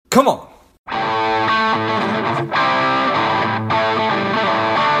Come on.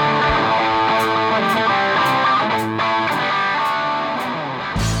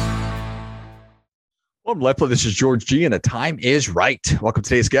 Well, Leftfoot, this is George G, and the time is right. Welcome to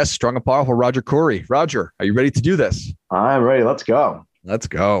today's guest, strong and powerful Roger Corey. Roger, are you ready to do this? I'm ready. Let's go. Let's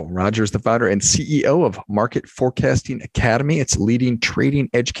go. Roger is the founder and CEO of Market Forecasting Academy. It's a leading trading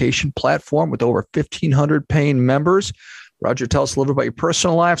education platform with over 1,500 paying members. Roger, tell us a little bit about your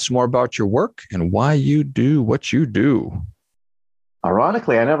personal life, some more about your work, and why you do what you do.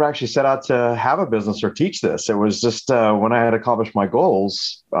 Ironically, I never actually set out to have a business or teach this. It was just when I had accomplished my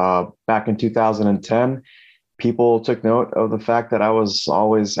goals back in 2010, people took note of the fact that I was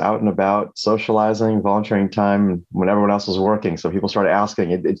always out and about socializing, volunteering time when everyone else was working. So people started asking.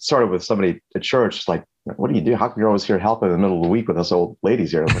 It started with somebody at church, like, what do you do? How come you're always here helping in the middle of the week with us old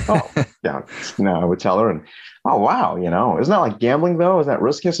ladies here? I was like, oh, yeah. No, I would tell her, and oh, wow, isn't that like gambling though? Isn't that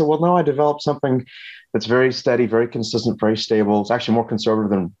risky? I said, well, no, I developed something that's very steady, very consistent, very stable. It's actually more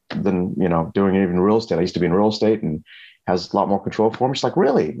conservative than doing even real estate. I used to be in real estate and has a lot more control for me. She's like,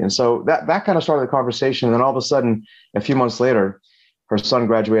 really? And so that kind of started the conversation. And then all of a sudden, a few months later, her son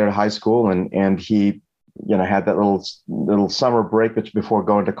graduated high school and he, had that little summer break before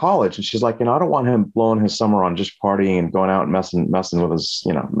going to college. And she's like, I don't want him blowing his summer on just partying and going out and messing with his,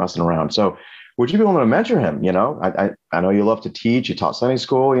 messing around. So would you be willing to mentor him? I know you love to teach. You taught Sunday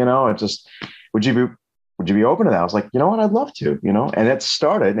school, would you be open to that? I was like, you know what? I'd love to, and it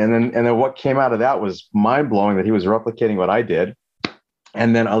started. And then what came out of that was mind blowing that he was replicating what I did.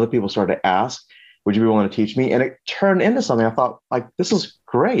 And then other people started to ask, would you be willing to teach me? And it turned into something. I thought, like, this is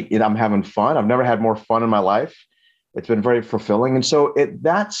great. I'm having fun. I've never had more fun in my life. It's been very fulfilling. And so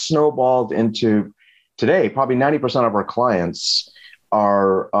that snowballed into today. Probably 90% of our clients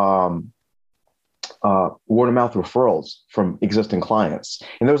are word of mouth referrals from existing clients.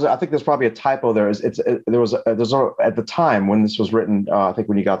 And I think there's probably a typo there. At the time when this was written, I think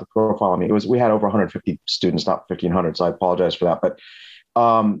when you got the profile on me, we had over 150 students, not 1,500. So I apologize for that. But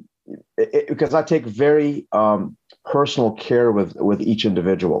because I take very personal care with each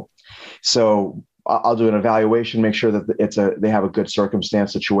individual. So I'll do an evaluation, make sure that they have a good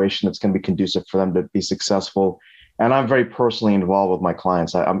circumstance situation that's going to be conducive for them to be successful. And I'm very personally involved with my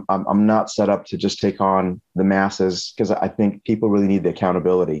clients. I'm not set up to just take on the masses because I think people really need the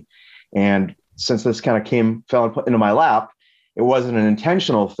accountability. And since this kind of fell into my lap, it wasn't an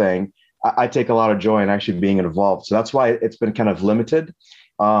intentional thing. I take a lot of joy in actually being involved. So that's why it's been kind of limited.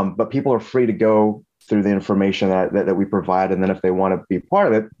 But people are free to go through the information that we provide. And then if they want to be part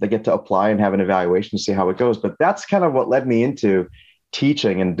of it, they get to apply and have an evaluation to see how it goes. But that's kind of what led me into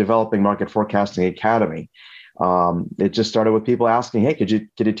teaching and developing Market Forecasting Academy. It just started with people asking, hey, could you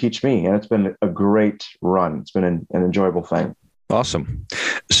teach me? And it's been a great run. It's been an enjoyable thing. Awesome.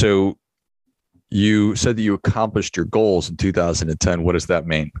 So you said that you accomplished your goals in 2010. What does that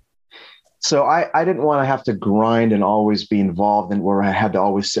mean? So I didn't want to have to grind and always be involved in where I had to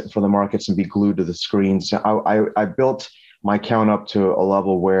always sit for the markets and be glued to the screens. I built my account up to a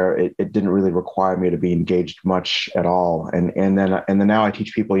level where it didn't really require me to be engaged much at all. And then now I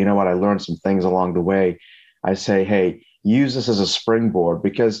teach people, I learned some things along the way. I say, hey, use this as a springboard,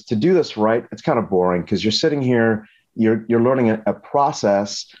 because to do this right, it's kind of boring because you're sitting here, you're learning a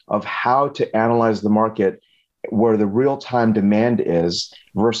process of how to analyze the market where the real-time demand is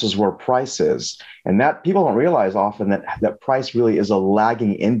versus where price is. And that people don't realize often that price really is a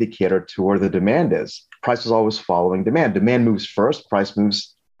lagging indicator to where the demand is. Price is always following demand. Demand moves first, price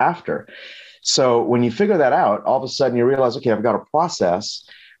moves after. So when you figure that out, all of a sudden you realize, okay, I've got a process.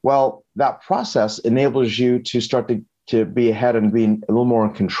 Well, that process enables you to start to be ahead and be a little more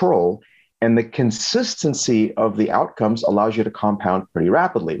in control. And the consistency of the outcomes allows you to compound pretty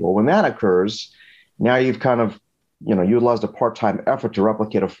rapidly. Well, when that occurs, now you've kind of, utilized a part-time effort to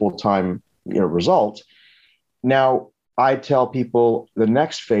replicate a full-time, result. Now, I tell people the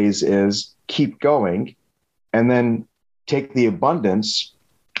next phase is keep going and then take the abundance,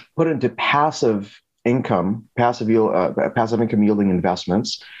 put it into passive income yielding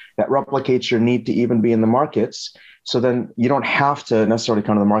investments that replicates your need to even be in the markets. So then you don't have to necessarily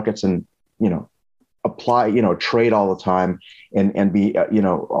come to the markets and, apply, trade all the time and be,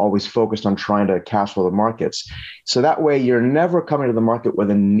 always focused on trying to cash flow the markets. So that way you're never coming to the market with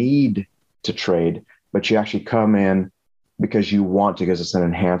a need to trade, but you actually come in because you want to, because it's an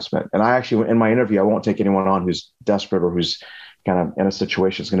enhancement. And I actually, in my interview, I won't take anyone on who's desperate or who's kind of in a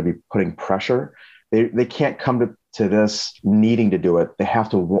situation that's going to be putting pressure. They can't come to this needing to do it. They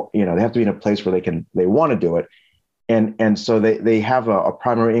have to, they have to be in a place where they want to do it. And so they have a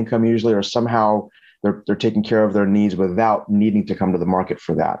primary income usually, or somehow they're taking care of their needs without needing to come to the market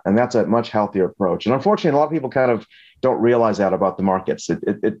for that. And that's a much healthier approach. And unfortunately, a lot of people kind of don't realize that about the markets.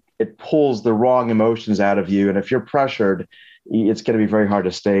 It pulls the wrong emotions out of you. And if you're pressured, it's going to be very hard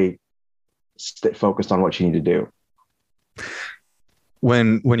to stay focused on what you need to do.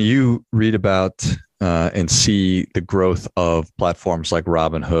 When you read about and see the growth of platforms like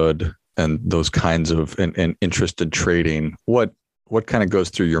Robinhood and those kinds of and interest in trading, what kind of goes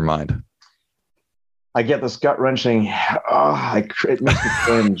through your mind? I get this gut wrenching. It makes me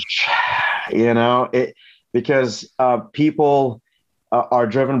cringe, because people are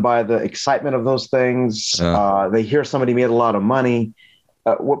driven by the excitement of those things. They hear somebody made a lot of money.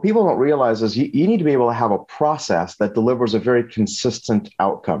 What people don't realize is you need to be able to have a process that delivers a very consistent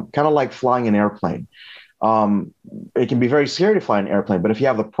outcome, kind of like flying an airplane. It can be very scary to fly an airplane, but if you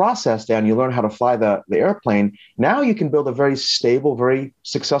have the process down, you learn how to fly the airplane. Now you can build a very stable, very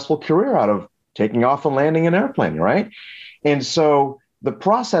successful career out of taking off and landing an airplane, right? And so the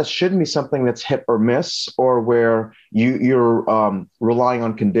process shouldn't be something that's hit or miss, or where you're relying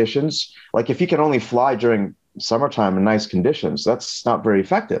on conditions. Like if you can only fly during summertime in nice conditions, that's not very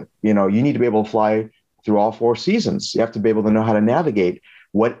effective. You need to be able to fly through all 4 seasons. You have to be able to know how to navigate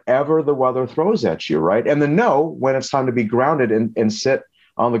whatever the weather throws at you, right? And then know when it's time to be grounded and sit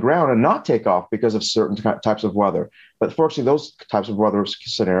on the ground and not take off because of certain types of weather. But fortunately, those types of weather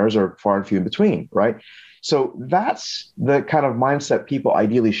scenarios are far and few in between, right? So that's the kind of mindset people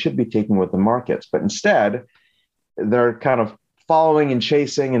ideally should be taking with the markets. But instead, they're kind of following and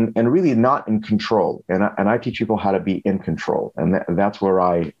chasing and really not in control. And I teach people how to be in control. And that's where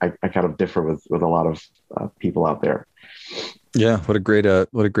I kind of differ with a lot of people out there. Yeah, what a great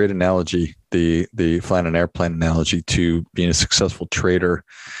analogy, the flying an airplane analogy to being a successful trader.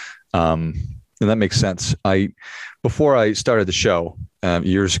 And that makes sense. Before I started the show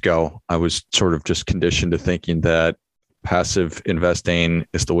years ago, I was sort of just conditioned to thinking that passive investing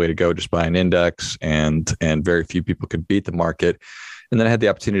is the way to go. Just buy an index, and very few people could beat the market. And then I had the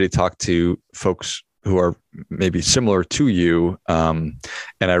opportunity to talk to folks who are maybe similar to you. And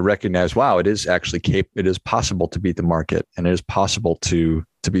I recognized, wow, it is actually it is possible to beat the market, and it is possible to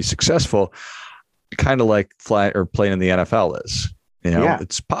be successful, kind of like playing in the NFL is.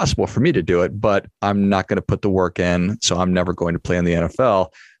 It's possible for me to do it, but I'm not going to put the work in. So I'm never going to play in the NFL,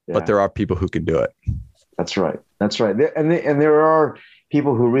 but there are people who can do it. That's right. And there are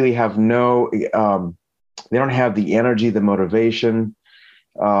people who really have they don't have the energy, the motivation,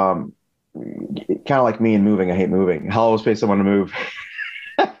 kind of like me in moving. I hate moving. I'll always pay someone to move.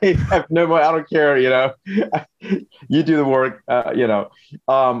 I don't care, you do the work,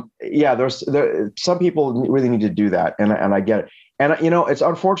 there's some people really need to do that. And I get it. And, it's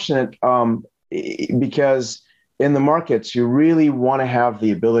unfortunate because in the markets, you really want to have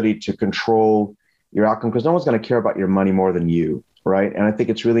the ability to control your outcome, because no one's going to care about your money more than you. Right. And I think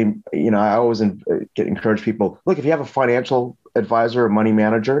it's really, I always encourage people, look, if you have a financial advisor or money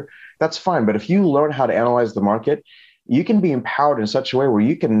manager, that's fine. But if you learn how to analyze the market, you can be empowered in such a way where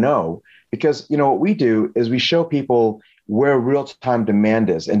you can know, because, what we do is we show people where real-time demand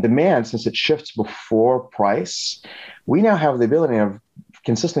is. And demand, since it shifts before price, we now have the ability of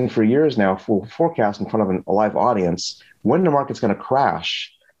consistently for years now forecast in front of a live audience when the market's going to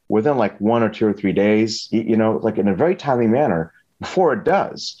crash within like 1 or 2 or 3 days, like in a very timely manner before it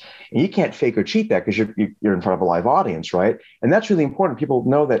does. And you can't fake or cheat that because you're in front of a live audience, right? And that's really important. People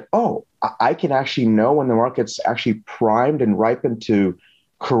know that, I can actually know when the market's actually primed and ripened to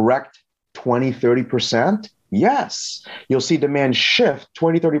correct 20, 30%. Yes, you'll see demand shift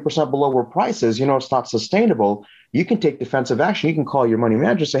 20, 30% below where price is. It's not sustainable. You can take defensive action. You can call your money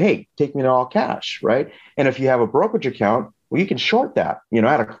manager and say, hey, take me to all cash, right? And if you have a brokerage account, well, you can short that.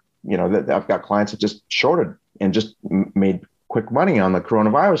 I've got clients that just shorted and just made quick money on the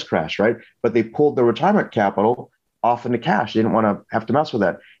coronavirus crash, right? But they pulled their retirement capital off into cash. They didn't want to have to mess with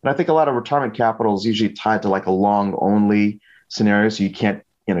that. And I think a lot of retirement capital is usually tied to like a long only scenario. So you can't,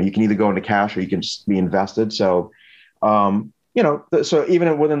 you can either go into cash or you can just be invested. So, so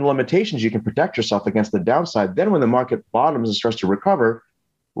even within the limitations, you can protect yourself against the downside. Then when the market bottoms and starts to recover,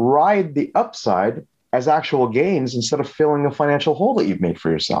 ride the upside as actual gains instead of filling a financial hole that you've made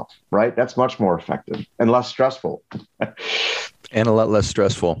for yourself, right? That's much more effective and less stressful. And a lot less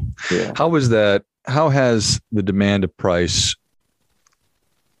stressful. Yeah. How has the demand of price,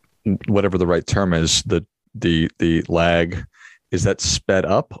 whatever the right term is, the lag, is that sped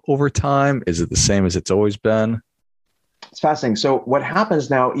up over time? Is it the same as it's always been? It's fascinating. So what happens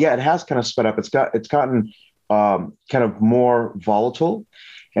now, it has kind of sped up. It's gotten kind of more volatile.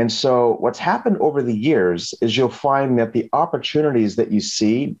 And so what's happened over the years is you'll find that the opportunities that you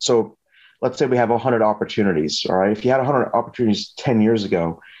see, so let's say we have 100 opportunities. All right. If you had 100 opportunities 10 years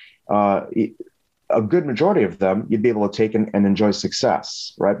ago, a good majority of them you'd be able to take and enjoy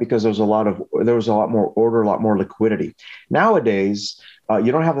success, right? Because there was a lot more order, a lot more liquidity. Nowadays,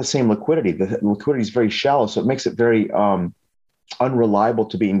 you don't have the same liquidity. The liquidity is very shallow, so it makes it very unreliable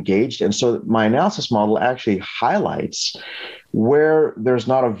to be engaged. And so my analysis model actually highlights where there's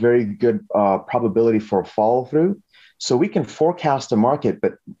not a very good probability for follow through. So we can forecast the market,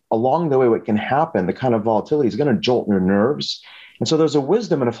 but along the way, what can happen, the kind of volatility is going to jolt your nerves. And so there's a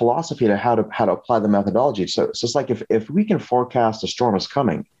wisdom and a philosophy to how to apply the methodology. So it's like if we can forecast a storm is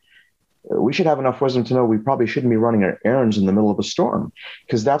coming, we should have enough wisdom to know we probably shouldn't be running our errands in the middle of a storm,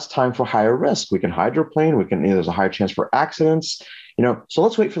 because that's time for higher risk. We can hydroplane, there's a higher chance for accidents, so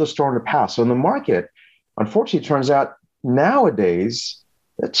let's wait for the storm to pass. So in the market, unfortunately, it turns out nowadays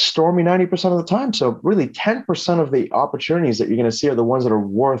it's stormy 90% of the time. So really 10% of the opportunities that you're going to see are the ones that are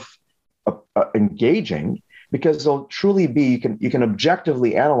worth engaging, because they'll truly be, you can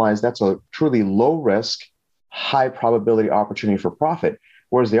objectively analyze that's a truly low risk, high probability opportunity for profit.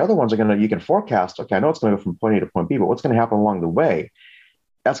 Whereas the other ones you can forecast, okay, I know it's going to go from point A to point B, but what's going to happen along the way?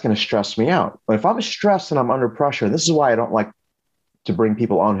 That's going to stress me out. But if I'm stressed and I'm under pressure, this is why I don't like to bring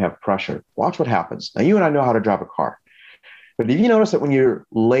people on who have pressure. Watch what happens. Now, you and I know how to drive a car. But if you notice that when you're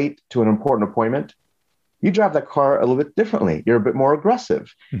late to an important appointment, you drive that car a little bit differently. You're a bit more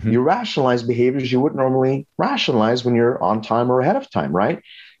aggressive. Mm-hmm. You rationalize behaviors you wouldn't normally rationalize when you're on time or ahead of time, right?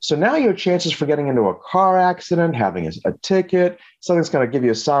 So now your chances for getting into a car accident, having a ticket, something that's going to give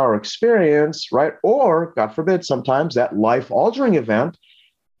you a sour experience, right? Or, God forbid, sometimes that life-altering event,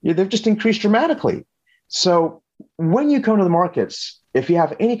 they've just increased dramatically. So when you come to the markets, if you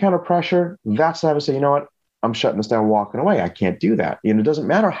have any kind of pressure, that's the time to say, you know what? I'm shutting this down, walking away. I can't do that. It doesn't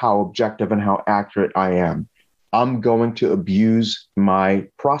matter how objective and how accurate I am. I'm going to abuse my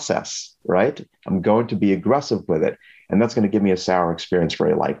process, right? I'm going to be aggressive with it. And that's going to give me a sour experience,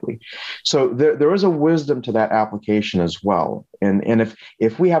 very likely. So there is a wisdom to that application as well. And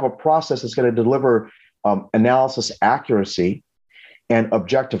if we have a process that's going to deliver analysis accuracy and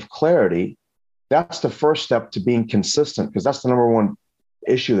objective clarity, that's the first step to being consistent, because that's the number one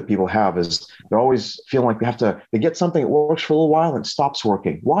issue that people have, is they're always feeling like they get something that works for a little while and it stops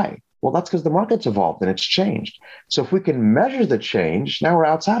working. Why? Well, that's because the market's evolved and it's changed. So if we can measure the change, now we're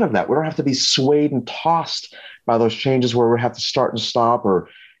outside of that. We don't have to be swayed and tossed by those changes where we have to start and stop or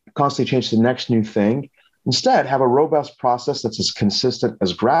constantly change the next new thing. Instead, have a robust process that's as consistent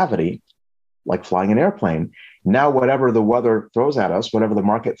as gravity, like flying an airplane. Now, whatever the weather throws at us, whatever the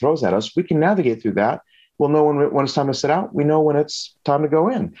market throws at us, we can navigate through that. We'll know when it's time to sit out. We know when it's time to go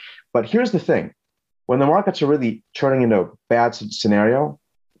in. But here's the thing. When the markets are really turning into a bad scenario,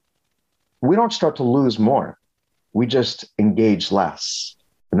 we don't start to lose more. We just engage less.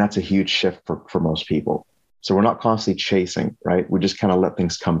 And that's a huge shift for most people. So we're not constantly chasing, right? We just kind of let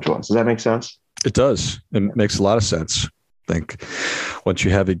things come to us. Does that make sense? It does. It makes a lot of sense. I think once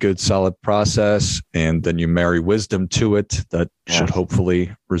you have a good, solid process and then you marry wisdom to it, that should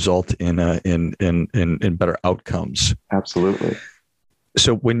hopefully result in better outcomes. Absolutely.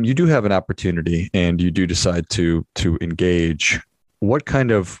 So when you do have an opportunity and you do decide to engage, what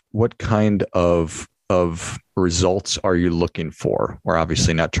kind of results are you looking for? We're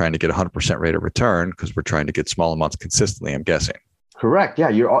obviously not trying to get 100% rate of return, because we're trying to get small amounts consistently, I'm guessing. Correct.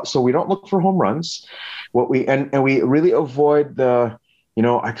 Yeah. So we don't look for home runs. We really avoid the,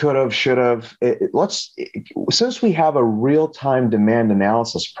 I could have, should have. Since we have a real-time demand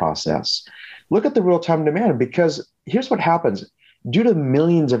analysis process, look at the real-time demand, because here's what happens. Due to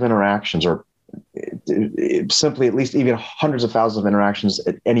millions of interactions, or simply at least even hundreds of thousands of interactions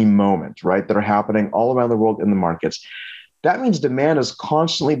at any moment, right, that are happening all around the world in the markets, that means demand is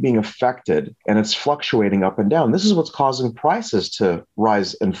constantly being affected and it's fluctuating up and down. This is what's causing prices to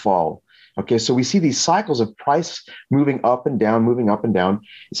rise and fall. Okay, so we see these cycles of price moving up and down, moving up and down.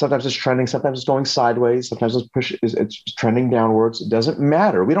 Sometimes it's trending, sometimes it's going sideways, sometimes it's trending downwards. It doesn't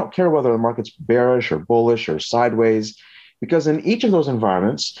matter. We don't care whether the market's bearish or bullish or sideways, because in each of those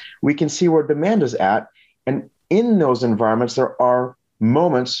environments, we can see where demand is at. And in those environments, there are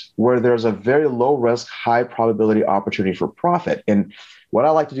moments where there's a very low risk, high probability opportunity for profit. And what I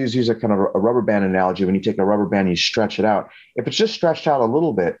like to do is use a kind of a rubber band analogy. When you take a rubber band, you stretch it out. If it's just stretched out a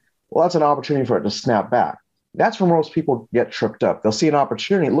little bit, well, that's an opportunity for it to snap back. That's where most people get tripped up. They'll see an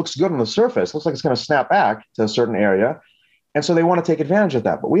opportunity. It looks good on the surface. Looks like it's going to snap back to a certain area. And so they want to take advantage of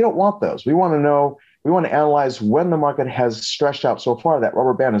that. But we don't want those. We want to analyze when the market has stretched out so far, that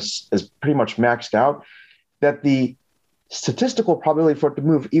rubber band is pretty much maxed out, that the statistical probability for it to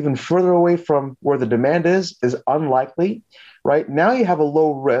move even further away from where the demand is unlikely, right? Now you have a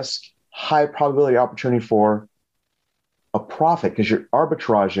low risk, high probability opportunity for a profit because you're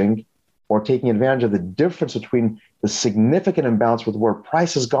arbitraging or taking advantage of the difference between the significant imbalance with where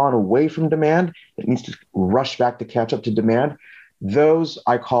price has gone away from demand. It needs to rush back to catch up to demand. Those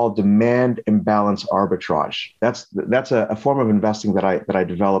I call demand imbalance arbitrage. That's a form of investing that I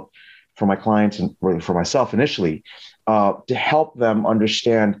developed for my clients and really for myself initially to help them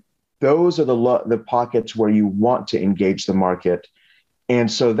understand those are the pockets where you want to engage the market.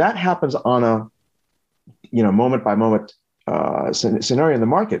 And so that happens on a moment by moment scenario in the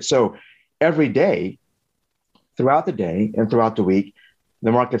market. So every day, throughout the day and throughout the week,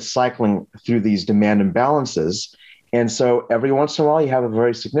 the market's cycling through these demand imbalances. And so every once in a while, you have a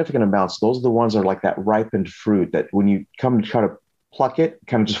very significant imbalance. Those are the ones that are like that ripened fruit that when you come to try to pluck it,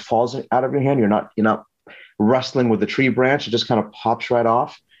 kind of just falls out of your hand. You're not wrestling with the tree branch. It just kind of pops right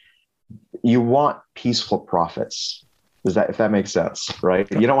off. You want peaceful profits. If that makes sense, right?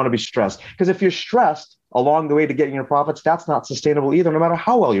 You don't want to be stressed because if you're stressed along the way to getting your profits, that's not sustainable either, no matter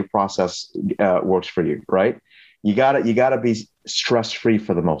how well your process works for you, right? You gotta be stress-free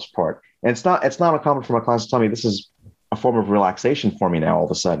for the most part. And it's not uncommon for my clients to tell me this is a form of relaxation for me now. All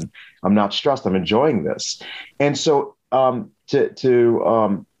of a sudden, I'm not stressed. I'm enjoying this. And so to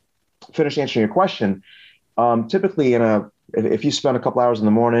finish answering your question, typically if you spend a couple hours in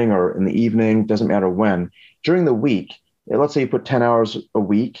the morning or in the evening, doesn't matter when, during the week, let's say you put 10 hours a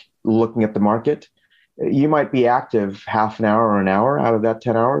week looking at the market, you might be active half an hour or an hour out of that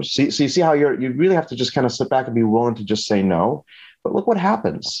 10 hours. So you see how you really have to just kind of sit back and be willing to just say no. But look what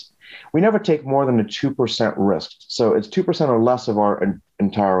happens. We never take more than a 2% risk. So it's 2% or less of our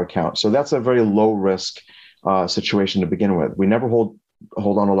entire account. So that's a very low risk situation to begin with. We never hold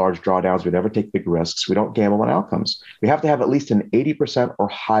on to large drawdowns. We never take big risks. We don't gamble on outcomes. We have to have at least an 80% or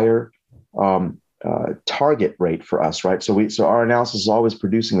higher target rate for us, right? So our analysis is always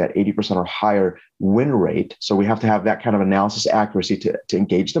producing that 80% or higher win rate. So we have to have that kind of analysis accuracy to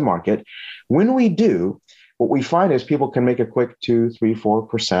engage the market. When we do, what we find is people can make a quick 2, 3,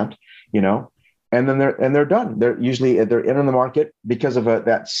 4%, and then they're done. They're in the market because of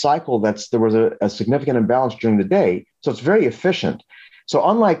that cycle. There was a significant imbalance during the day, so it's very efficient. So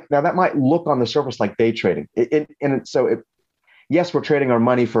unlike now, that might look on the surface like day trading, yes, we're trading our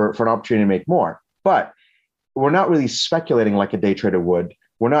money for an opportunity to make more, but we're not really speculating like a day trader would.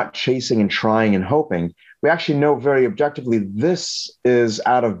 We're not chasing and trying and hoping. We actually know very objectively this is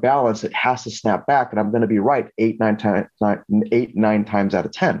out of balance. It has to snap back, and I'm going to be right 9 times out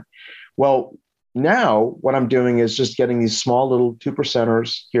of 10. Well, now what I'm doing is just getting these small little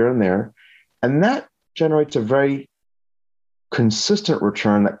 2%ers here and there, and that generates a very consistent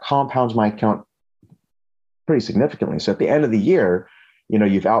return that compounds my account pretty significantly. So at the end of the year,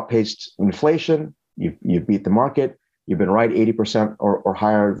 you've outpaced inflation, you've beat the market, you've been right 80% or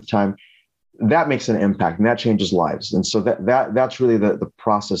higher at the time. That makes an impact, and that changes lives. And so that's really the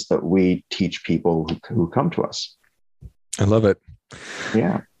process that we teach people who come to us. I love it.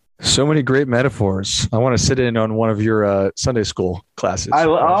 Yeah. So many great metaphors. I want to sit in on one of your Sunday school classes.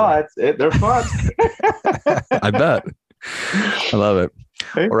 They're fun. I bet. I love it.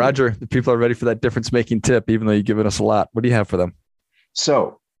 Well, Roger, the people are ready for that difference-making tip, even though you've given us a lot. What do you have for them?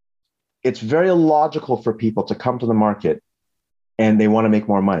 So it's very logical for people to come to the market and they want to make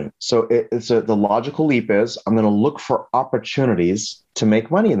more money. So the logical leap is I'm going to look for opportunities to make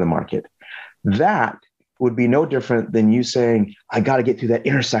money in the market. That would be no different than you saying, I got to get through that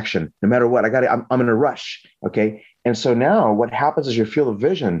intersection. No matter what, I'm in a rush. Okay. And so now what happens is your field of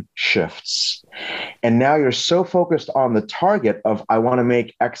vision shifts. And now you're so focused on the target of, I want to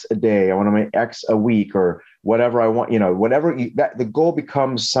make X a day, I want to make X a week, or whatever I want, the goal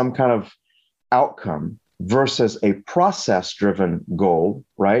becomes some kind of outcome versus a process-driven goal,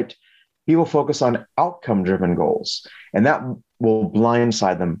 right? People focus on outcome-driven goals, and that will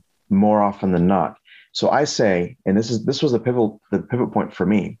blindside them more often than not. So I say, and this was the pivot point for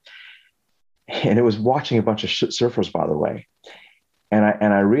me, and it was watching a bunch of surfers, by the way. And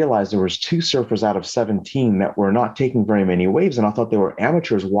I realized there was 2 surfers out of 17 that were not taking very many waves. And I thought they were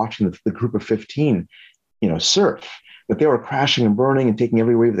amateurs watching the group of 15, surf, but they were crashing and burning and taking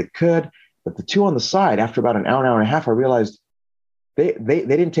every wave they could. But the 2 on the side, after about an hour and a half, I realized they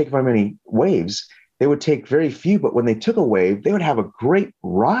didn't take very many waves. They would take very few, but when they took a wave, they would have a great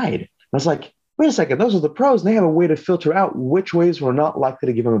ride. I was like, wait a second, those are the pros, and they have a way to filter out which waves were not likely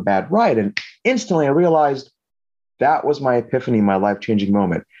to give them a bad ride. And instantly I realized that was my epiphany, my life-changing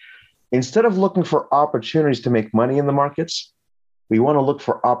moment. Instead of looking for opportunities to make money in the markets, we want to look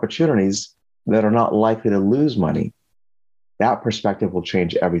for opportunities that are not likely to lose money. That perspective will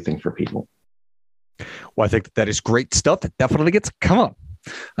change everything for people. Well, I think that is great stuff. That definitely gets, come on,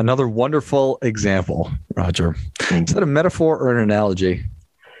 Another wonderful example, Roger. Is that a metaphor or an analogy?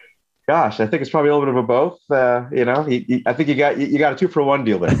 Gosh, I think it's probably a little bit of a both. I think you got a 2-for-1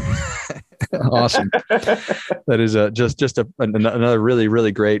 deal there. Awesome. That is just another really,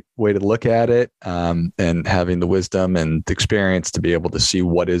 really great way to look at it, and having the wisdom and experience to be able to see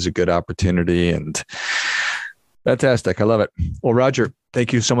what is a good opportunity. And fantastic. I love it. Well, Roger,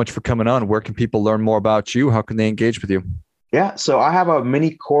 thank you so much for coming on. Where can people learn more about you? How can they engage with you? Yeah, so I have a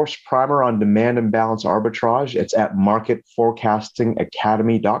mini course primer on demand and balance arbitrage. It's at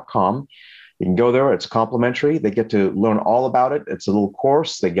marketforecastingacademy.com. You can go there. It's complimentary. They get to learn all about it. It's a little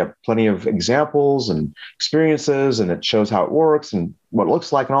course. They get plenty of examples and experiences, and it shows how it works and what it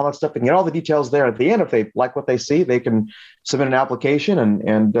looks like and all that stuff. They can get all the details there. At the end, if they like what they see, they can submit an application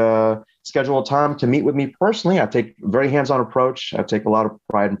and schedule a time to meet with me personally. I take a very hands-on approach. I take a lot of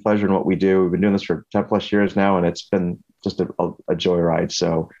pride and pleasure in what we do. We've been doing this for 10 plus years now, and it's been just a joyride.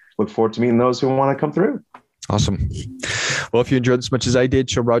 So look forward to meeting those who want to come through. Awesome. Well, if you enjoyed as much as I did,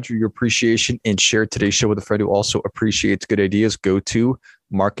 show Roger your appreciation and share today's show with a friend who also appreciates good ideas. Go to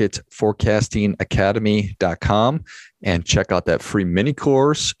marketforecastingacademy.com and check out that free mini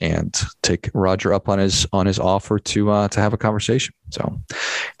course and take Roger up on his offer to have a conversation. So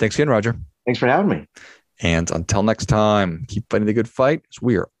thanks again, Roger. Thanks for having me. And until next time, keep fighting the good fight.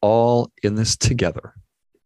 We are all in this together.